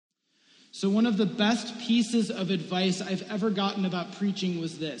So one of the best pieces of advice I've ever gotten about preaching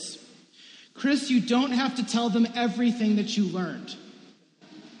was this. Chris, you don't have to tell them everything that you learned.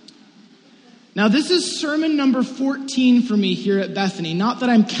 Now, this is sermon number 14 for me here at Bethany, not that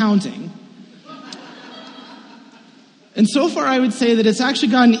I'm counting. And so far, I would say that it's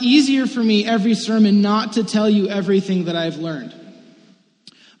actually gotten easier for me every sermon not to tell you everything that I've learned.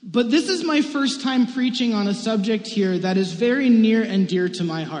 But this is my first time preaching on a subject here that is very near and dear to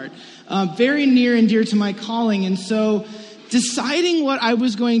my heart, very near and dear to my calling. And so deciding what I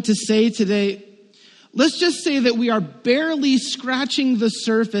was going to say today, let's just say that we are barely scratching the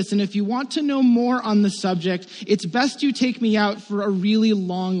surface. And if you want to know more on the subject, it's best you take me out for a really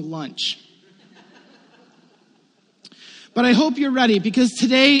long lunch. But I hope you're ready, because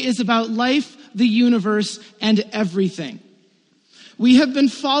today is about life, the universe, and everything. We have been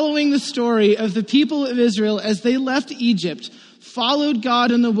following the story of the people of Israel as they left Egypt, followed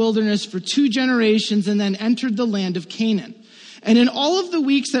God in the wilderness for 2 generations, and then entered the land of Canaan. And in all of the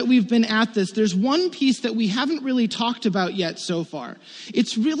weeks that we've been at this, there's one piece that we haven't really talked about yet so far.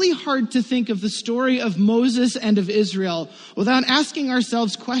 It's really hard to think of the story of Moses and of Israel without asking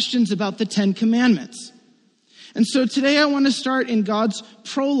ourselves questions about the 10 Commandments. And so today I want to start in God's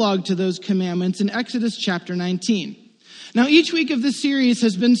prologue to those commandments in Exodus chapter 19. Now, each week of this series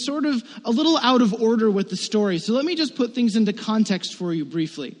has been sort of a little out of order with the story, so let me just put things into context for you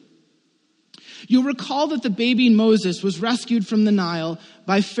briefly. You'll recall that the baby Moses was rescued from the Nile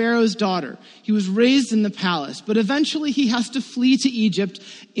by Pharaoh's daughter. He was raised in the palace, but eventually he has to flee to Egypt,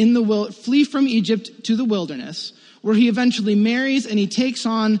 flee from Egypt to the wilderness, where he eventually marries and he takes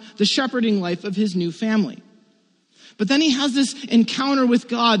on the shepherding life of his new family. But then he has this encounter with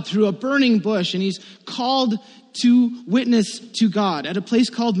God through a burning bush, and he's called to witness to God at a place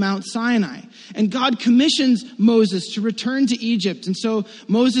called Mount Sinai. And God commissions Moses to return to Egypt. And so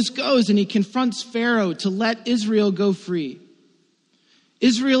Moses goes and he confronts Pharaoh to let Israel go free.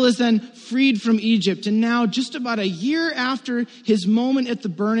 Israel is then freed from Egypt. And now, just about a year after his moment at the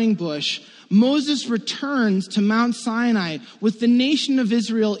burning bush, Moses returns to Mount Sinai with the nation of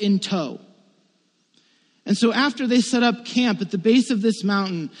Israel in tow. And so after they set up camp at the base of this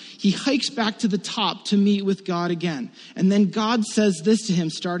mountain, he hikes back to the top to meet with God again. And then God says this to him,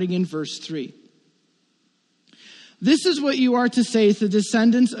 starting in verse 3. This is what you are to say to the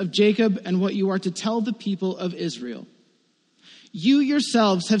descendants of Jacob and what you are to tell the people of Israel. You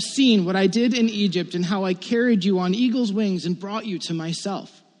yourselves have seen what I did in Egypt and how I carried you on eagle's wings and brought you to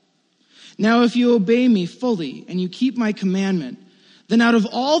myself. Now if you obey me fully and you keep my commandment, then out of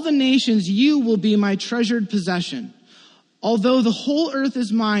all the nations, you will be my treasured possession. Although the whole earth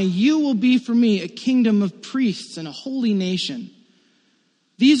is mine, you will be for me a kingdom of priests and a holy nation.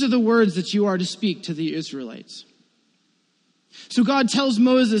 These are the words that you are to speak to the Israelites. So God tells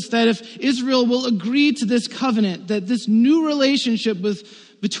Moses that if Israel will agree to this covenant, that this new relationship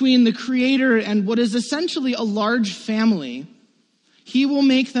between the Creator and what is essentially a large family, he will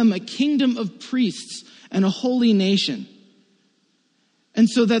make them a kingdom of priests and a holy nation. And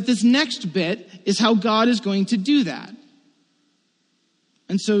so that this next bit is how God is going to do that.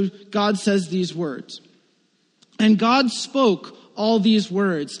 And so God says these words. And God spoke all these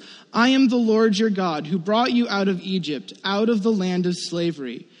words. I am the Lord your God who brought you out of Egypt, out of the land of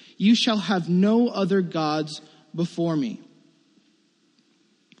slavery. You shall have no other gods before me.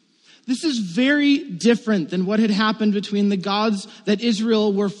 This is very different than what had happened between the gods that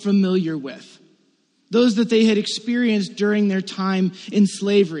Israel were familiar with, those that they had experienced during their time in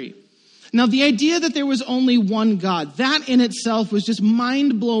slavery. Now, the idea that there was only one God, that in itself was just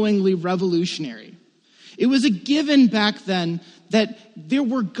mind-blowingly revolutionary. It was a given back then that there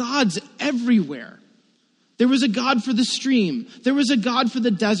were gods everywhere. There was a God for the stream. There was a God for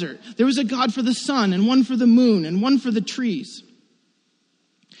the desert. There was a God for the sun, and one for the moon, and one for the trees.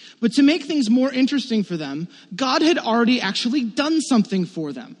 But to make things more interesting for them, God had already actually done something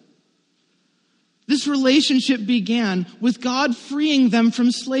for them. This relationship began with God freeing them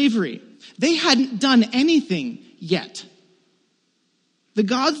from slavery. They hadn't done anything yet. The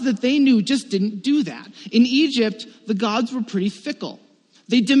gods that they knew just didn't do that. In Egypt, the gods were pretty fickle.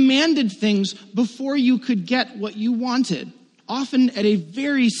 They demanded things before you could get what you wanted, often at a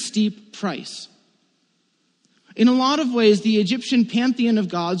very steep price. In a lot of ways, the Egyptian pantheon of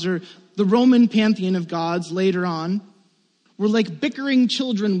gods, or the Roman pantheon of gods later on, were like bickering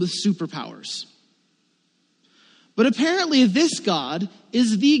children with superpowers. But apparently this God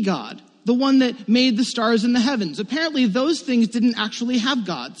is the God, the one that made the stars in the heavens. Apparently those things didn't actually have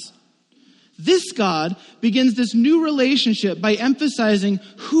gods. This God begins this new relationship by emphasizing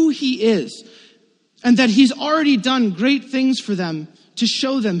who he is and that he's already done great things for them to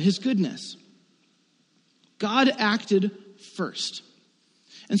show them his goodness. God acted first.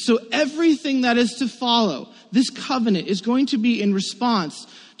 And so everything that is to follow, this covenant, is going to be in response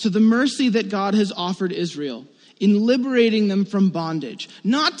to the mercy that God has offered Israel in liberating them from bondage.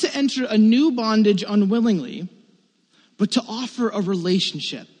 Not to enter a new bondage unwillingly, but to offer a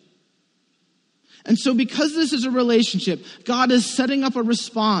relationship. And so because this is a relationship, God is setting up a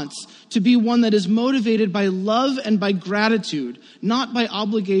response to be one that is motivated by love and by gratitude, not by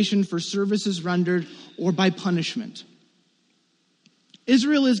obligation for services rendered or by punishment.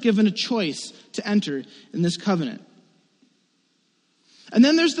 Israel is given a choice to enter in this covenant. And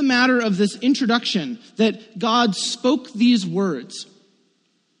then there's the matter of this introduction that God spoke these words.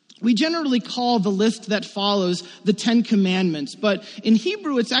 We generally call the list that follows the 10 Commandments, but in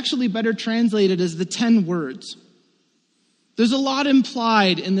Hebrew it's actually better translated as the 10 words. There's a lot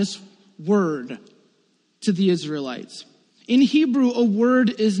implied in this word to the Israelites. In Hebrew, a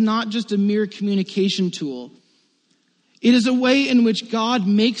word is not just a mere communication tool. It is a way in which God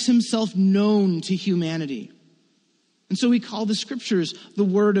makes himself known to humanity. And so we call the scriptures the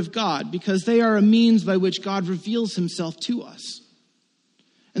Word of God because they are a means by which God reveals himself to us.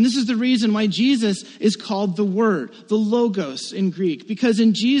 And this is the reason why Jesus is called the Word, the Logos in Greek, because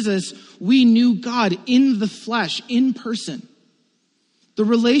in Jesus we knew God in the flesh, in person. The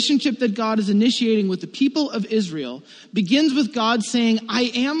relationship that God is initiating with the people of Israel begins with God saying,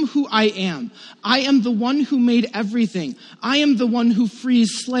 I am who I am. I am the one who made everything. I am the one who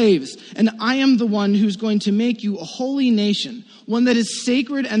frees slaves. And I am the one who's going to make you a holy nation, one that is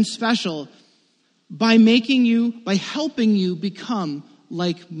sacred and special by helping you become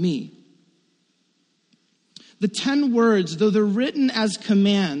like me. The 10 words, though they're written as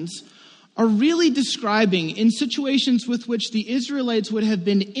commands, are really describing, in situations with which the Israelites would have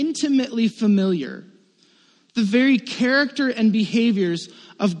been intimately familiar, the very character and behaviors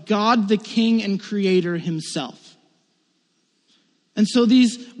of God the King and Creator himself. And so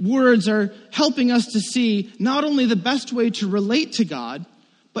these words are helping us to see not only the best way to relate to God,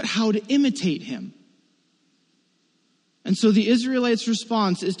 but how to imitate him. And so the Israelites'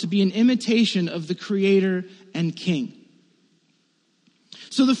 response is to be an imitation of the Creator and King.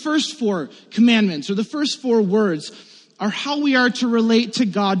 So the first 4 commandments, or the first 4 words, are how we are to relate to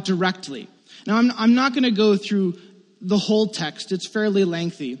God directly. Now, I'm not going to go through the whole text. It's fairly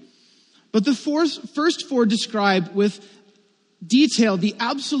lengthy. But the first 4 describe with detail the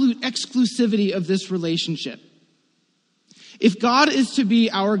absolute exclusivity of this relationship. If God is to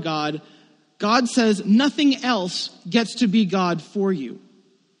be our God, God says nothing else gets to be God for you.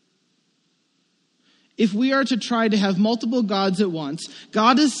 If we are to try to have multiple gods at once,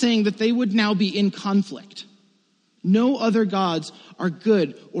 God is saying that they would now be in conflict. No other gods are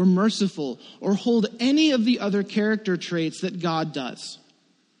good or merciful or hold any of the other character traits that God does.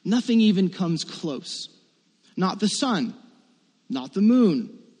 Nothing even comes close. Not the sun, not the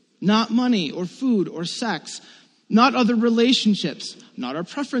moon, not money or food or sex, not other relationships, not our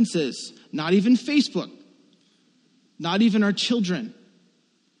preferences, not even Facebook, not even our children.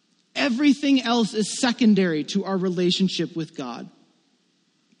 Everything else is secondary to our relationship with God.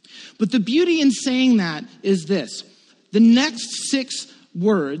 But the beauty in saying that is this. The next 6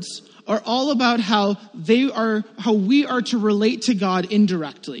 words are all about how we are to relate to God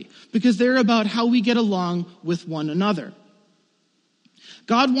indirectly, because they're about how we get along with one another.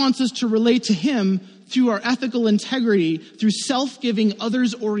 God wants us to relate to him through our ethical integrity, through self-giving,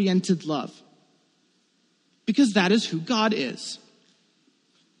 others-oriented love. Because that is who God is.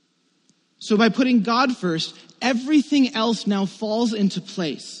 So by putting God first, everything else now falls into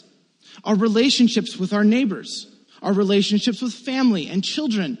place. Our relationships with our neighbors, our relationships with family and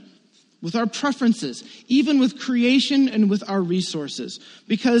children, with our preferences, even with creation and with our resources.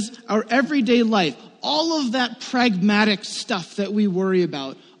 Because our everyday life, all of that pragmatic stuff that we worry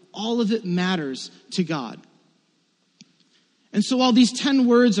about, all of it matters to God. And so while these 10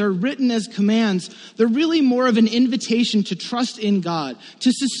 words are written as commands, they're really more of an invitation to trust in God,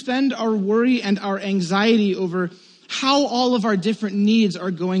 to suspend our worry and our anxiety over how all of our different needs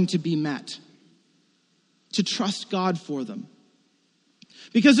are going to be met, to trust God for them.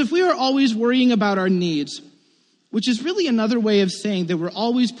 Because if we are always worrying about our needs, which is really another way of saying that we're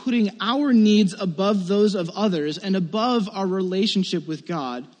always putting our needs above those of others and above our relationship with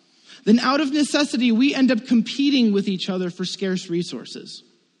God, then out of necessity, we end up competing with each other for scarce resources.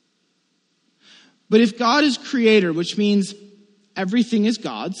 But if God is creator, which means everything is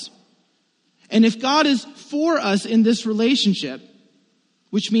God's, and if God is for us in this relationship,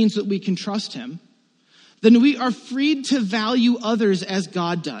 which means that we can trust him, then we are freed to value others as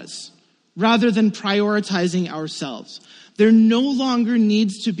God does, rather than prioritizing ourselves. There no longer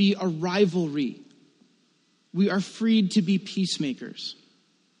needs to be a rivalry. We are freed to be peacemakers.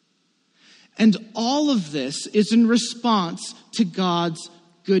 And all of this is in response to God's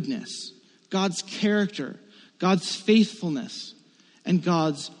goodness, God's character, God's faithfulness, and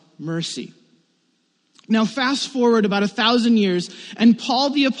God's mercy. Now, fast forward about 1,000 years, and Paul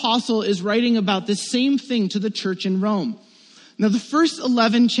the Apostle is writing about this same thing to the church in Rome. Now, the first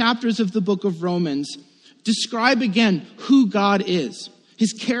 11 chapters of the book of Romans describe again who God is,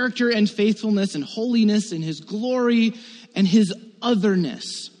 his character and faithfulness and holiness and his glory and his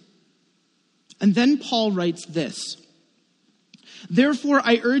otherness. And then Paul writes this: "Therefore,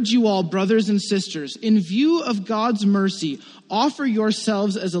 I urge you all, brothers and sisters, in view of God's mercy, offer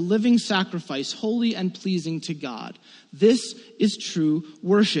yourselves as a living sacrifice, holy and pleasing to God. This is true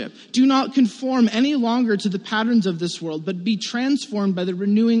worship. Do not conform any longer to the patterns of this world, but be transformed by the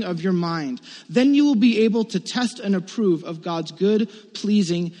renewing of your mind. Then you will be able to test and approve of God's good,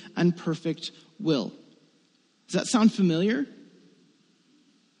 pleasing, and perfect will." Does that sound familiar?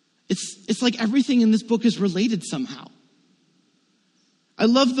 It's like everything in this book is related somehow. I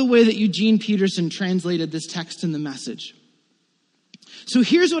love the way that Eugene Peterson translated this text in the Message. So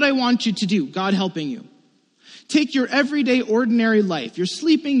here's what I want you to do, God helping you. Take your everyday, ordinary life. You're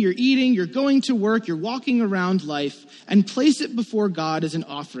sleeping, you're eating, you're going to work, you're walking around life, and place it before God as an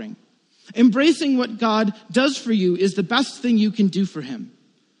offering. Embracing what God does for you is the best thing you can do for him.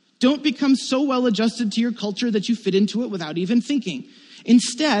 Don't become so well adjusted to your culture that you fit into it without even thinking.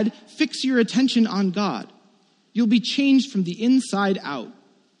 Instead, fix your attention on God. You'll be changed from the inside out.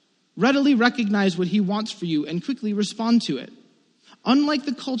 Readily recognize what he wants for you and quickly respond to it. Unlike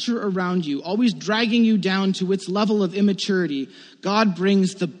the culture around you, always dragging you down to its level of immaturity, God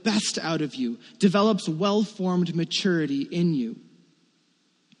brings the best out of you, develops well-formed maturity in you.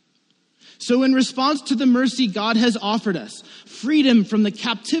 So in response to the mercy God has offered us, freedom from the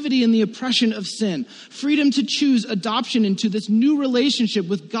captivity and the oppression of sin, freedom to choose adoption into this new relationship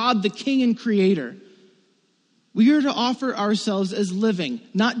with God, the King and Creator, we are to offer ourselves as living,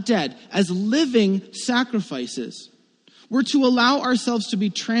 not dead, as living sacrifices. We're to allow ourselves to be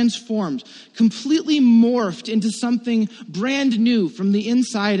transformed, completely morphed into something brand new from the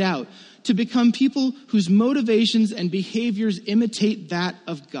inside out, to become people whose motivations and behaviors imitate that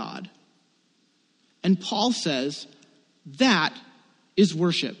of God. And Paul says that is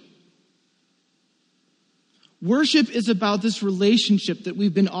worship. Worship is about this relationship that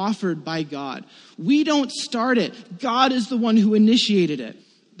we've been offered by God. We don't start it. God is the one who initiated it.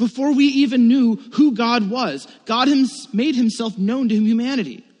 Before we even knew who God was, God made himself known to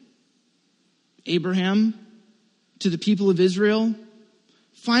humanity. Abraham, to the people of Israel,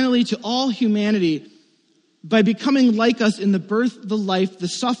 finally to all humanity, by becoming like us in the birth, the life, the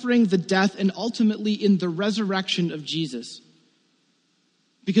suffering, the death, and ultimately in the resurrection of Jesus.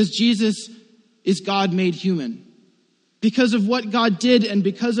 Because Jesus is God made human. Because of what God did and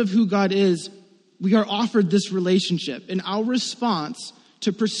because of who God is, we are offered this relationship. And our response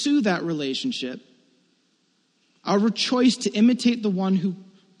to pursue that relationship, our choice to imitate the one who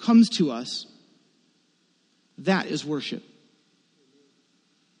comes to us, that is worship.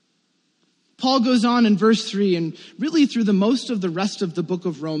 Paul goes on in verse 3 and really through the most of the rest of the book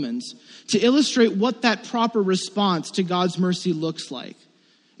of Romans to illustrate what that proper response to God's mercy looks like.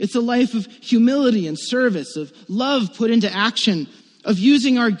 It's a life of humility and service, of love put into action, of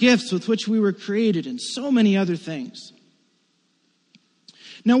using our gifts with which we were created, and so many other things.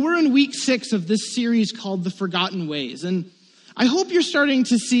 Now we're in week 6 of this series called The Forgotten Ways, and I hope you're starting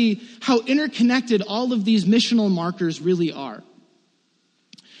to see how interconnected all of these missional markers really are.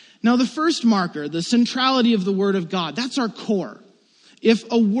 Now, the first marker, the centrality of the Word of God, that's our core.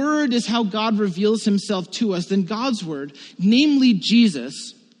 If a word is how God reveals himself to us, then God's Word, namely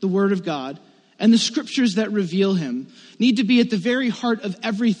Jesus, the Word of God, and the scriptures that reveal him, need to be at the very heart of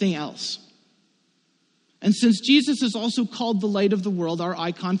everything else. And since Jesus is also called the light of the world, our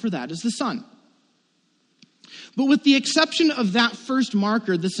icon for that is the sun. But with the exception of that first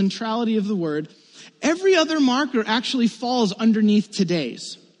marker, the centrality of the Word, every other marker actually falls underneath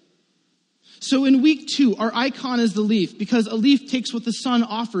today's. So in week 2, our icon is the leaf, because a leaf takes what the sun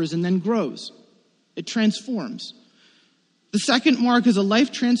offers and then grows. It transforms. The second mark is a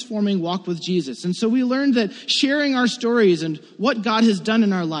life-transforming walk with Jesus. And so we learned that sharing our stories and what God has done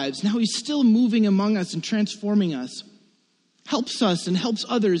in our lives, now he's still moving among us and transforming us, helps us and helps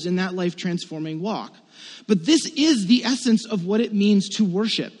others in that life-transforming walk. But this is the essence of what it means to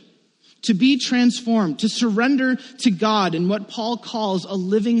worship. To be transformed, to surrender to God in what Paul calls a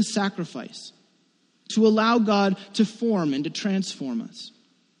living sacrifice, to allow God to form and to transform us.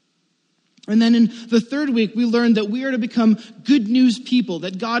 And then in the third week, we learned that we are to become good news people,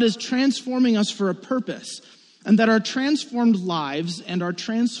 that God is transforming us for a purpose, and that our transformed lives and our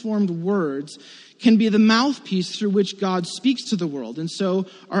transformed words can be the mouthpiece through which God speaks to the world. And so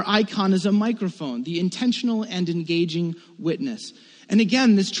our icon is a microphone, the intentional and engaging witness. And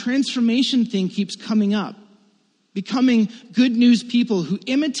again, this transformation thing keeps coming up. Becoming good news people who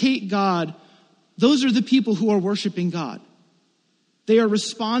imitate God, those are the people who are worshiping God. They are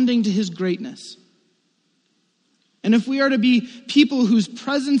responding to his greatness. And if we are to be people whose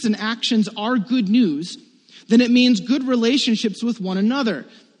presence and actions are good news, then it means good relationships with one another.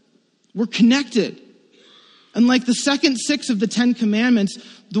 We're connected. And like the second 6 of the 10 Commandments,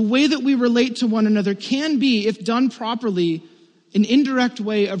 the way that we relate to one another can be, if done properly, an indirect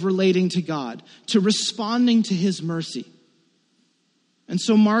way of relating to God, to responding to his mercy. And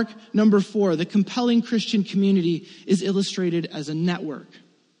so mark number 4, the compelling Christian community is illustrated as a network.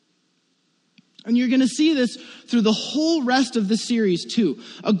 And you're going to see this through the whole rest of the series too.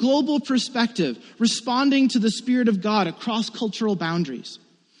 A global perspective, responding to the Spirit of God across cultural boundaries.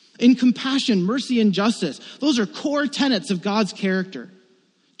 In compassion, mercy, and justice, those are core tenets of God's character.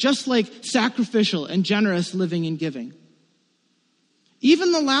 Just like sacrificial and generous living and giving.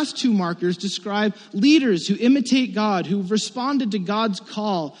 Even the last 2 markers describe leaders who imitate God, who responded to God's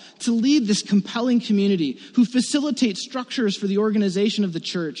call to lead this compelling community, who facilitate structures for the organization of the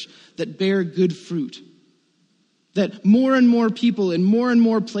church that bear good fruit. That more and more people in more and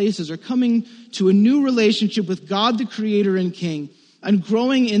more places are coming to a new relationship with God, the Creator and King, and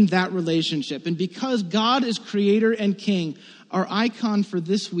growing in that relationship. And because God is Creator and King, our icon for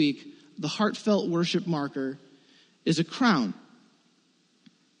this week, the heartfelt worship marker, is a crown.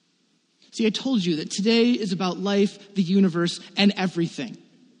 See, I told you that today is about life, the universe, and everything.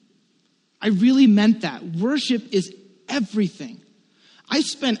 I really meant that. Worship is everything. I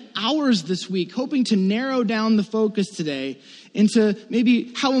spent hours this week hoping to narrow down the focus today into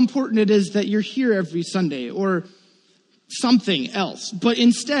maybe how important it is that you're here every Sunday or something else. But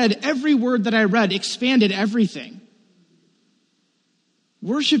instead, every word that I read expanded everything.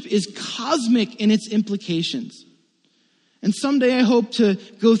 Worship is cosmic in its implications. And someday I hope to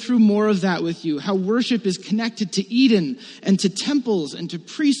go through more of that with you, how worship is connected to Eden and to temples and to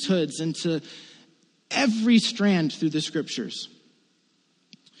priesthoods and to every strand through the scriptures.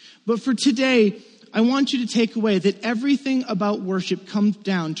 But for today, I want you to take away that everything about worship comes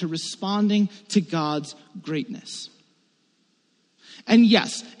down to responding to God's greatness. And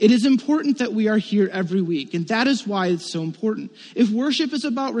yes, it is important that we are here every week, and that is why it's so important. If worship is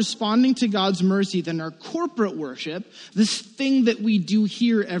about responding to God's mercy, then our corporate worship, this thing that we do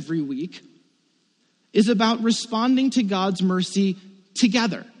here every week, is about responding to God's mercy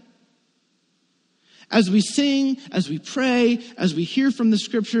together. As we sing, as we pray, as we hear from the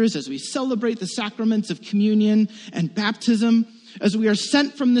scriptures, as we celebrate the sacraments of communion and baptism, as we are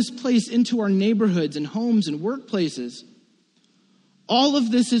sent from this place into our neighborhoods and homes and workplaces, all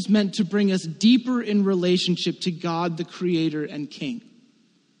of this is meant to bring us deeper in relationship to God, the Creator and King.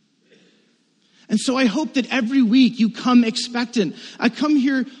 And so I hope that every week you come expectant. I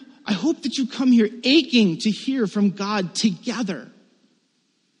hope that you come here aching to hear from God together.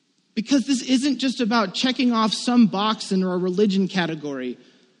 Because this isn't just about checking off some box in our religion category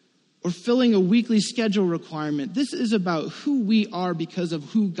or filling a weekly schedule requirement. This is about who we are because of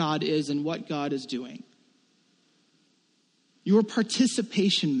who God is and what God is doing. Your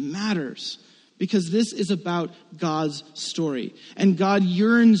participation matters because this is about God's story. And God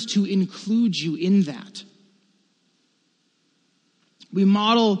yearns to include you in that. We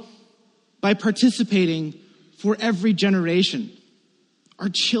model by participating for every generation. Our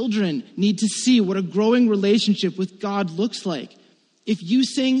children need to see what a growing relationship with God looks like. If you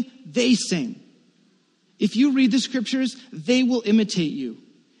sing, they sing. If you read the scriptures, they will imitate you.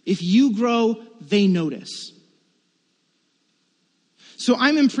 If you grow, they notice. So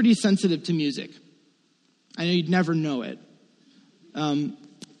I'm pretty sensitive to music. I know you'd never know it.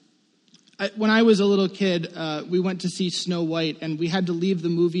 When I was a little kid, we went to see Snow White, and we had to leave the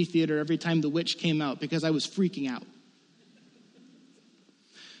movie theater every time The Witch came out because I was freaking out.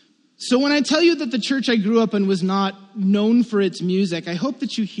 So when I tell you that the church I grew up in was not known for its music, I hope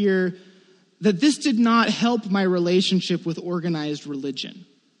that you hear that this did not help my relationship with organized religion.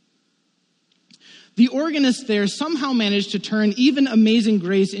 The organist there somehow managed to turn even Amazing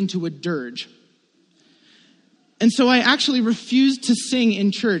Grace into a dirge. And so I actually refused to sing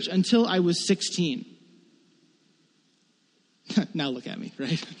in church until I was 16. Now look at me,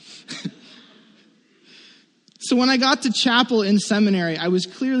 right? So when I got to chapel in seminary, I was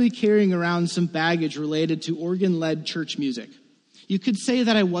clearly carrying around some baggage related to organ-led church music. You could say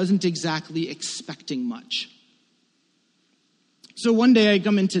that I wasn't exactly expecting much. So one day I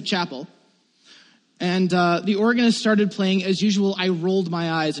come into chapel, and the organist started playing. As usual, I rolled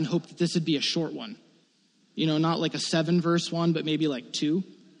my eyes and hoped that this would be a short one. Not like a 7-verse one, but maybe like 2.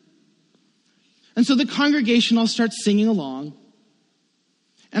 And so the congregation all starts singing along.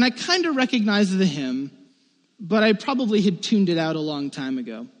 And I kind of recognized the hymn, but I probably had tuned it out a long time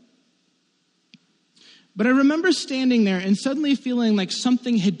ago. But I remember standing there and suddenly feeling like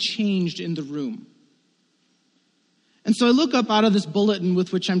something had changed in the room. And so I look up out of this bulletin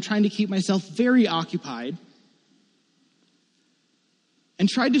with which I'm trying to keep myself very occupied and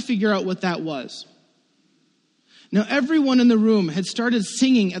tried to figure out what that was. Now, everyone in the room had started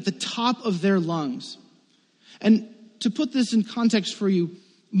singing at the top of their lungs. And to put this in context for you,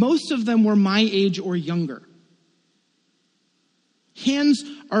 most of them were my age or younger. Hands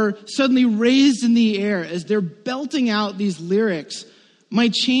are suddenly raised in the air as they're belting out these lyrics. My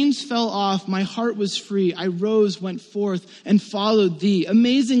chains fell off, my heart was free. I rose, went forth, and followed thee.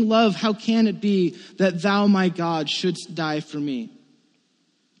 Amazing love, how can it be that thou, my God, shouldst die for me?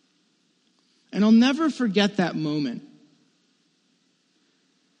 And I'll never forget that moment.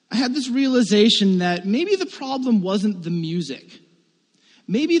 I had this realization that maybe the problem wasn't the music.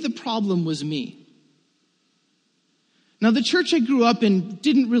 Maybe the problem was me. Now, the church I grew up in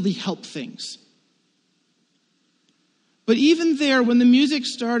didn't really help things. But even there, when the music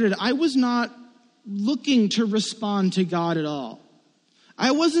started, I was not looking to respond to God at all.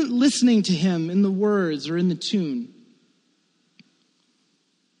 I wasn't listening to him in the words or in the tune.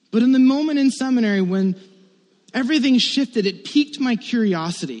 But in the moment in seminary when everything shifted, it piqued my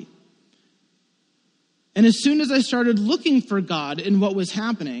curiosity. And as soon as I started looking for God in what was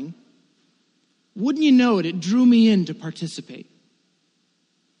happening, wouldn't you know it, it drew me in to participate.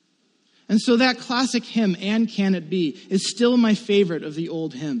 And so that classic hymn, And Can It Be, is still my favorite of the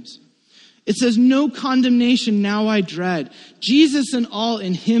old hymns. It says, no condemnation now I dread. Jesus and all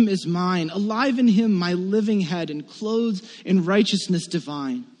in him is mine. Alive in him my living head, and clothed in righteousness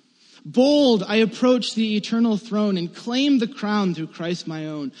divine. Bold, I approach the eternal throne and claim the crown through Christ my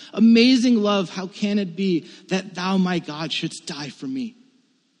own. Amazing love, how can it be that thou, my God, shouldst die for me?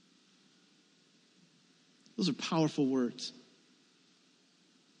 Those are powerful words.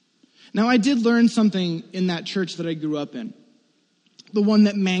 Now, I did learn something in that church that I grew up in, the one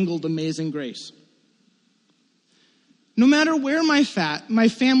that mangled Amazing Grace. No matter where my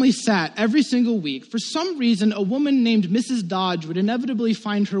family sat every single week, for some reason, a woman named Mrs. Dodge would inevitably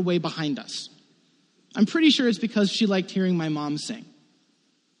find her way behind us. I'm pretty sure it's because she liked hearing my mom sing.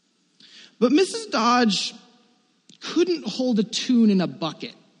 But Mrs. Dodge couldn't hold a tune in a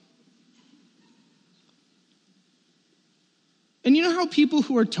bucket. And you know how people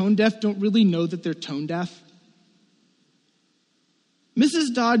who are tone deaf don't really know that they're tone deaf?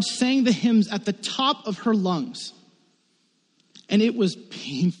 Mrs. Dodge sang the hymns at the top of her lungs. And it was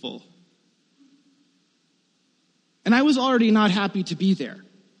painful. And I was already not happy to be there.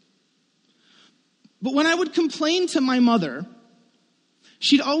 But when I would complain to my mother,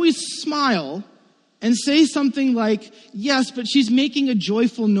 she'd always smile and say something like, yes, but she's making a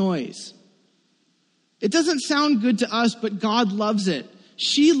joyful noise. It doesn't sound good to us, but God loves it.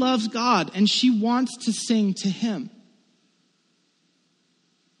 She loves God, and she wants to sing to him.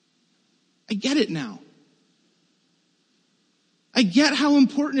 I get it now. I get how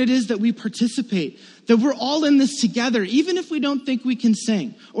important it is that we participate, that we're all in this together, even if we don't think we can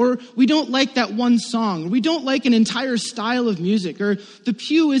sing, or we don't like that one song, or we don't like an entire style of music, or the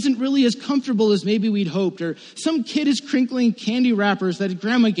pew isn't really as comfortable as maybe we'd hoped, or some kid is crinkling candy wrappers that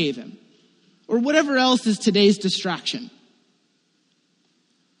grandma gave him, or whatever else is today's distraction.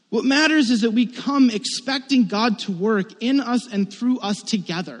 What matters is that we come expecting God to work in us and through us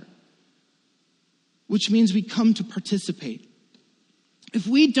together, which means we come to participate. If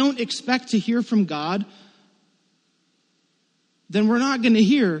we don't expect to hear from God, then we're not going to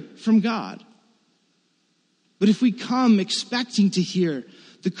hear from God. But if we come expecting to hear,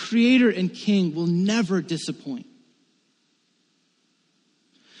 the Creator and King will never disappoint.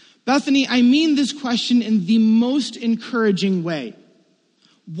 Bethany, I mean this question in the most encouraging way.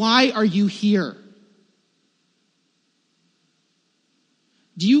 Why are you here?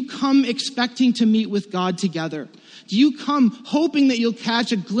 Do you come expecting to meet with God together? Do you come hoping that you'll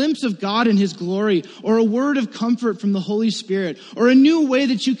catch a glimpse of God in his glory, or a word of comfort from the Holy Spirit, or a new way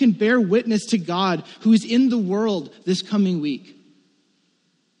that you can bear witness to God who is in the world this coming week?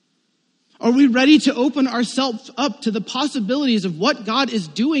 Are we ready to open ourselves up to the possibilities of what God is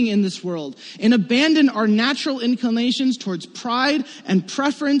doing in this world and abandon our natural inclinations towards pride and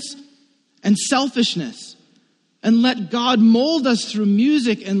preference and selfishness And let God mold us through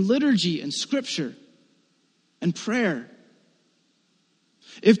music and liturgy and scripture and prayer.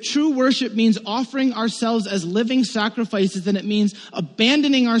 If true worship means offering ourselves as living sacrifices, then it means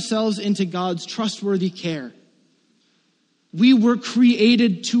abandoning ourselves into God's trustworthy care. We were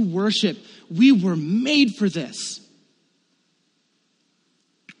created to worship. We were made for this.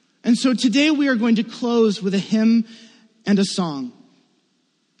 And so today we are going to close with a hymn and a song.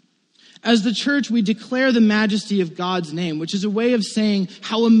 As the church, we declare the majesty of God's name, which is a way of saying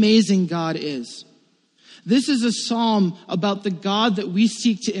how amazing God is. This is a psalm about the God that we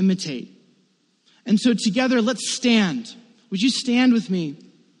seek to imitate. And so together, let's stand. Would you stand with me?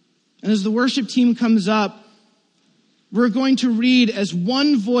 And as the worship team comes up, we're going to read as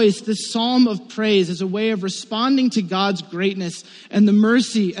one voice this psalm of praise as a way of responding to God's greatness and the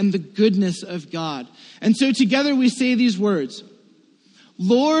mercy and the goodness of God. And so together we say these words.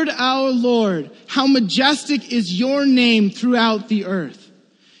 Lord, our Lord, how majestic is your name throughout the earth.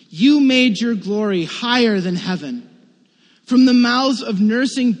 You made your glory higher than heaven. From the mouths of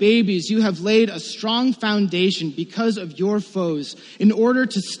nursing babies, you have laid a strong foundation because of your foes in order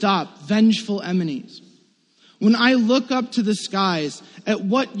to stop vengeful enemies. When I look up to the skies at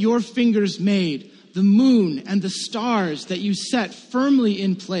what your fingers made, the moon and the stars that you set firmly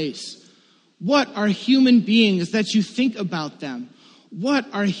in place, what are human beings that you think about them? What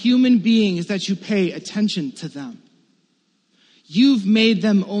are human beings that you pay attention to them? You've made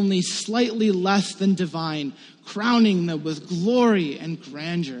them only slightly less than divine, crowning them with glory and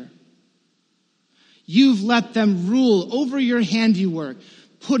grandeur. You've let them rule over your handiwork,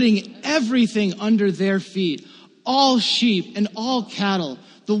 putting everything under their feet, all sheep and all cattle,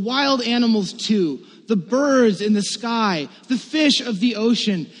 the wild animals too, the birds in the sky, the fish of the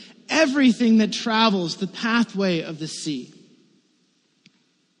ocean, everything that travels the pathway of the sea.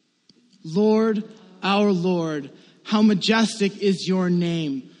 Lord, our Lord, how majestic is your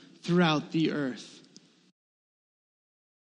name throughout the earth.